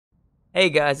Hey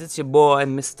guys, it's your boy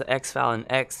Mr. X Valorant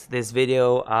X. This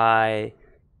video I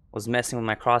was messing with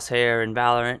my crosshair in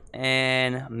Valorant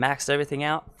and maxed everything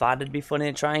out. Thought it'd be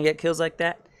funny to try and get kills like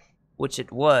that, which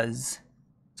it was.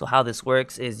 So how this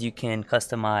works is you can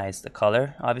customize the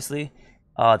color, obviously.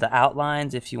 The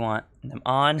outlines, if you want them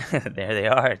on, there they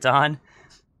are, it's on.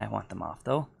 I want them off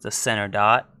though. It's a center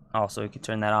dot. Also, you can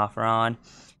turn that off or on.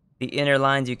 The inner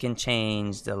lines, you can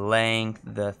change the length,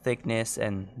 the thickness,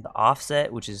 and the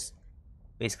offset, which is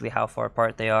basically how far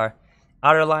apart they are.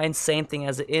 Outer lines, same thing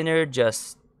as the inner,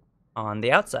 just on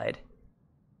the outside.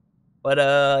 But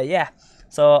yeah,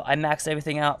 so I maxed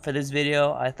everything out for this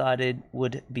video. I thought it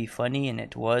would be funny, and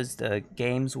it was. The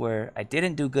games where I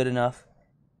didn't do good enough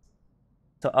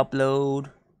to upload,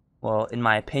 well, in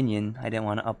my opinion, I didn't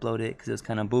want to upload it because it was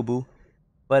kind of boo-boo.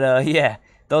 But yeah,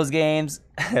 those games,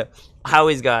 I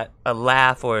always got a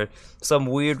laugh or some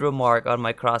weird remark on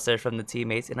my crosshair from the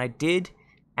teammates, and I did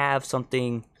have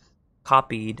something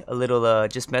copied, a little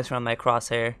just messing around my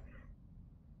crosshair.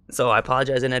 So I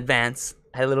apologize in advance.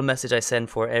 I had a little message I send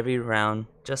for every round,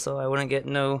 just so I wouldn't get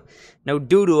no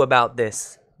doo-doo about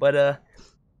this. But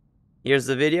here's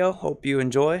the video. Hope you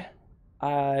enjoy.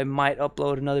 I might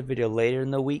upload another video later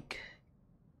in the week,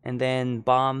 and then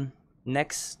bomb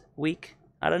next week.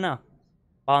 I don't know.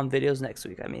 Bomb videos next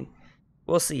week, I mean.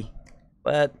 We'll see.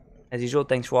 But as usual,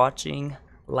 thanks for watching.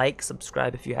 Like,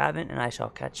 subscribe if you haven't, and I shall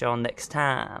catch y'all next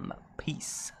time.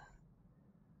 Peace.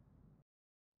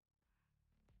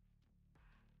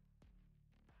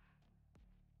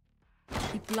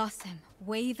 The blossom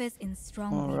wavers in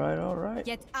strong wind. Alright.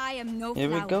 Yet I am no Here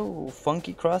we flower. go.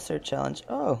 Funky crosshair challenge.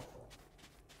 Oh.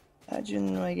 Had you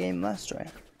in my game last try.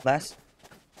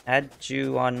 Had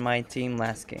you on my team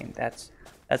last game. That's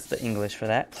the English for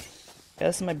that. Yeah,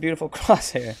 this is my beautiful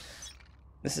crosshair.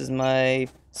 This is my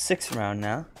 6th round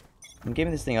now. I'm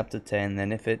giving this thing up to 10,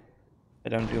 then if I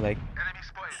don't do like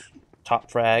top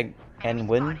frag and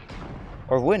win,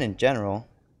 or win in general,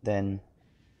 then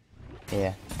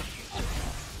yeah.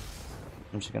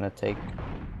 I'm just gonna take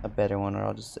a better one, or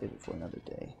I'll just save it for another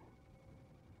day.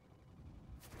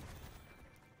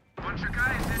 Bunch of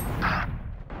guys in.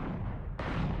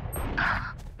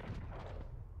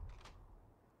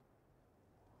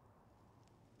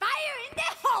 Fire in the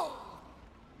hole!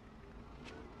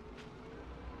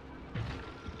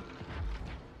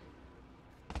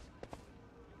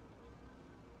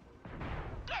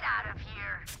 Get out of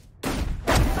here.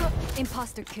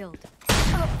 Imposter killed.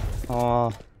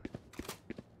 Oh.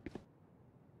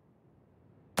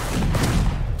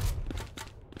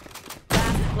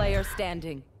 Last player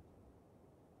standing.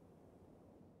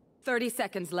 30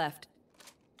 seconds left.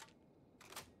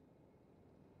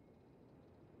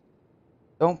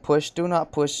 Don't push, do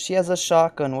not push. She has a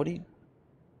shotgun. What do you...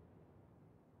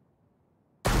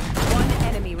 One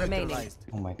enemy remaining.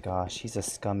 Oh my gosh, he's a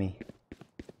scummy.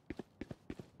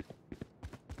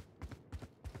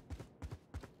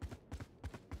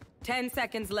 Ten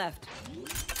seconds left.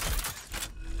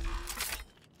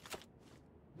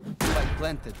 Spike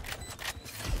planted.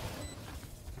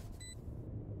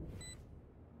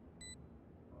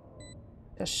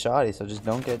 Just shoddy, so just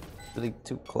don't get really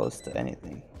too close to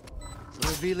anything.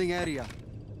 Revealing area.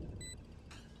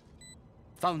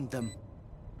 Found them.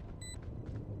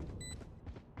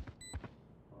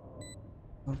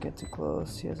 Don't get too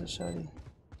close. He has a shoddy.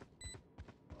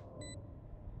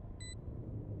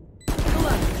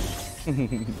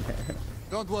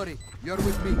 Don't worry, you're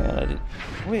with me. Man, I did.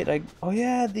 Wait, oh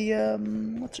yeah, the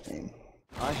what's her name?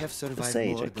 I have survived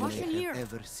Sage, more I than I think. have Here.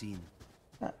 ever seen.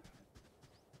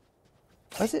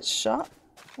 Was it shot?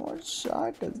 What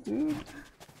shotguns, dude?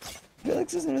 I feel like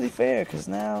this isn't really fair, cause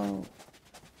now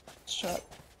shotgun.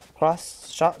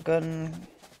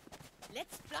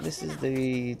 This is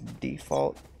the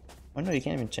default. Oh no, you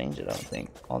can't even change it. I don't think.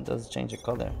 All it does is change the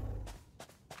color.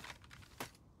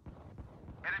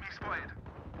 Enemy spotted.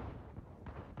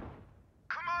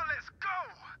 Come on, let's go.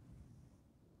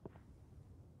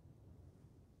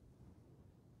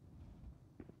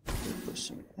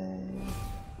 Pushing A.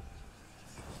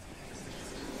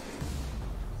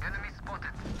 Enemy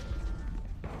spotted.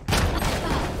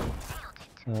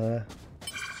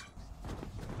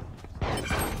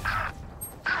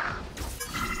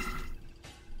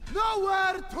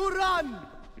 Nowhere to run!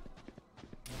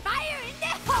 Fire in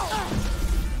the hole!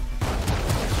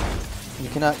 You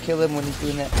cannot kill him when he's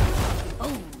doing that.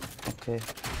 Oh, Okay.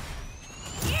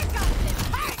 here comes the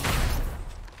part!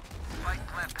 Spike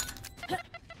planted.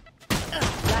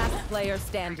 Last player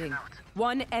standing.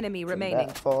 One enemy remaining.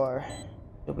 That far.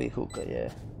 It'll be hookah,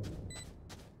 yeah.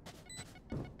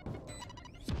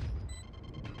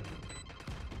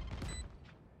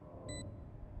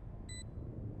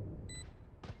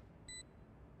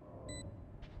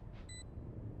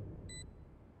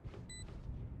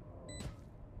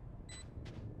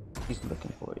 He's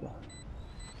looking for you.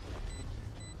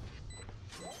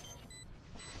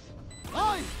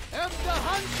 I am the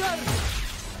hunter!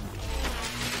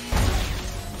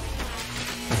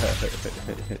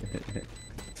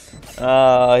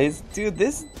 Dude,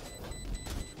 this.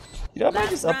 You know, I might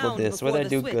just Last upload round this, whether I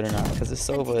before do the good or not, because the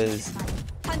Sova is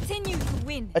Continue to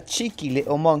win. a cheeky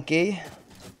little monkey.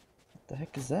 What the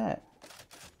heck is that?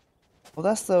 Well,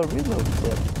 that's the reload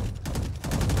clip.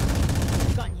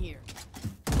 Gun here.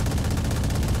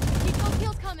 Keep those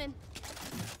heels coming.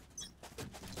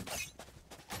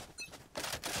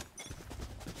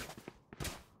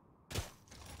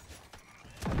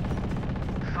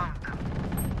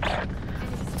 Enemy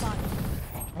spotted.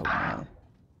 Oh, man.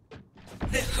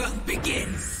 The hunt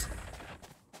begins.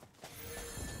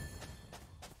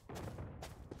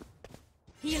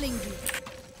 Healing you.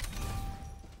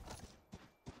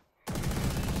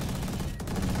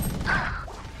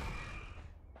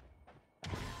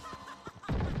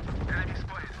 Enemy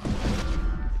spotted.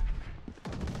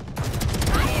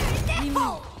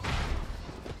 Remove.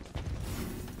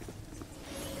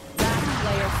 Last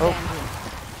player standing.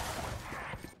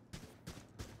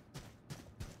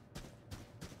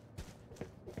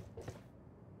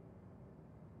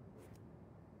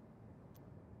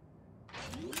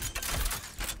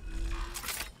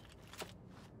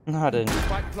 Not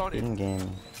in game.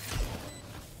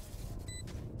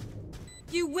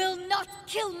 You will not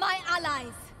kill my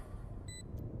allies.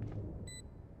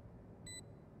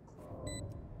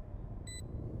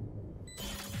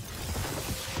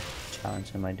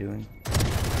 Challenge am I doing?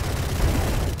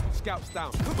 Scouts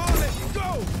down. Come on, let's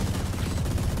go!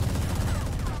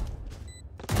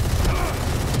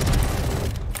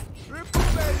 Triple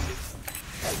baby!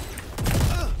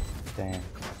 Damn.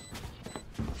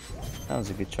 That was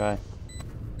a good try.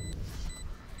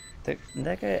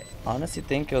 That guy honestly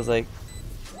think it was like.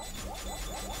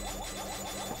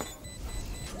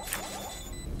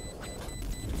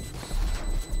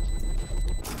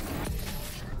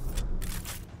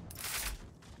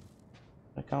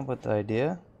 I come up with the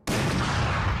idea.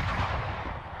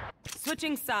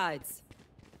 Switching sides.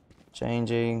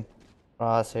 Changing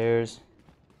crosshairs.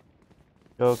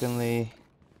 Jokingly.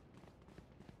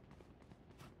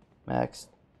 Maxed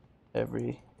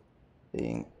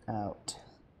everything out.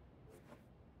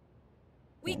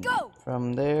 We go.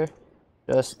 From there,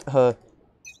 just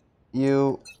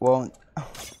you won't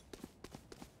Bunch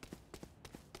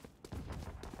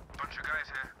of guys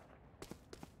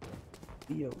here.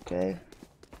 be okay.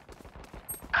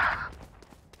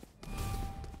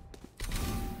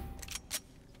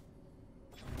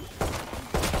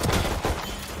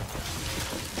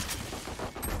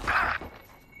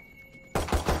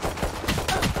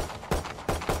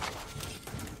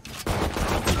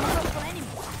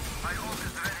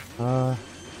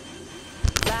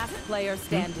 Last player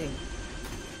standing.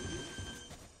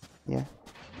 Yeah.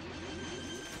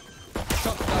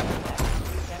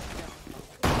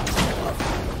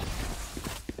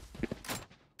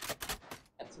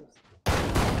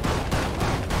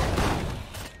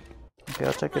 Okay,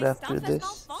 I'll check it after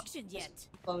this. Yet.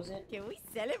 Close it. Can we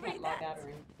celebrate Log that? out or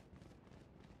in.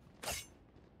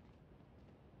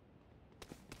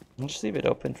 I'll just leave it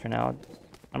open for now.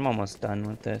 I'm almost done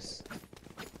with this.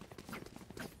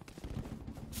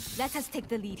 Let us take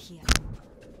the lead here.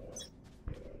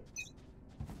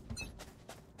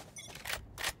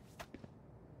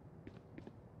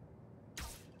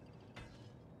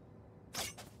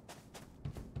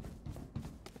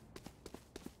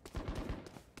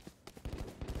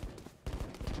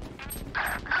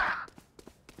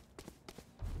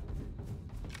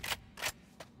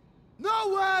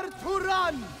 Nowhere to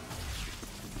run!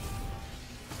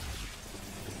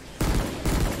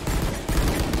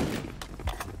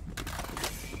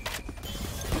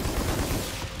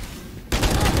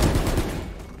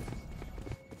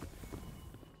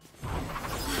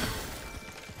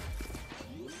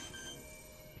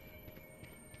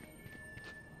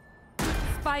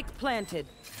 Spike planted.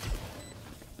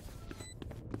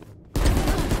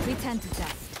 Return to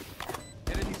dust.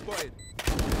 Enemy spotted.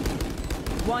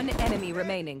 One enemy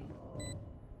remaining.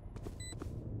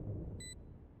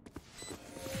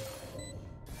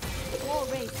 War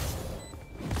race.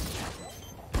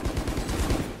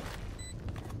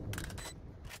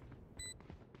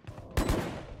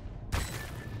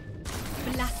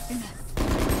 Blasphemous.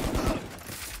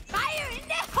 Fire in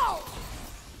the hole!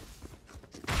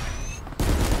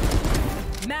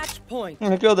 Match point.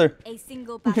 I killed her A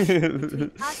single battle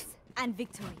between us and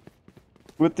victory.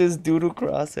 with this doodle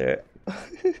crosshair.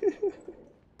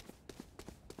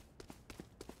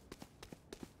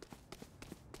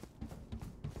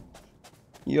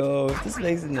 Yo, if this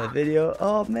makes it in the video,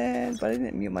 oh man, but I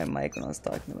didn't mute my mic when I was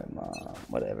talking to my mom.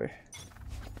 Whatever.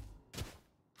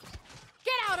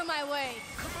 Get out of my way!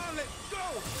 Come on, let's go!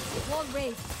 Wall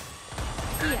raised.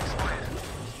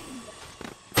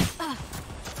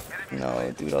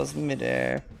 No, dude, I was in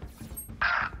midair.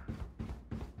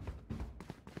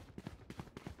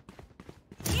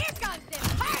 Here comes the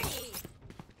party!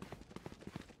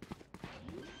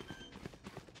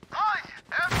 Hi,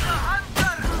 I'm the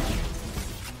hunter!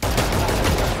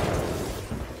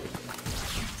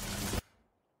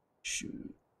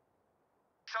 Shoot.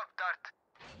 Shock dart.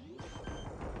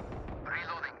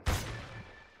 Reloading.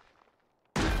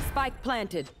 Spike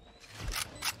planted.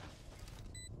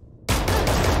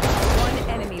 One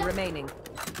enemy remaining.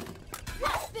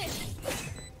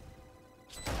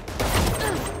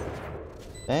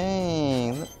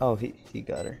 Dang. Oh, he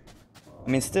got her. I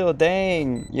mean, still,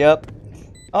 dang. Yep.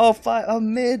 Oh,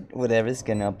 mid. Whatever, it's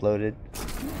getting uploaded.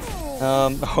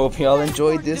 Hope y'all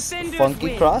enjoyed this Defenders funky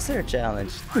win. Crosshair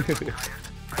challenge.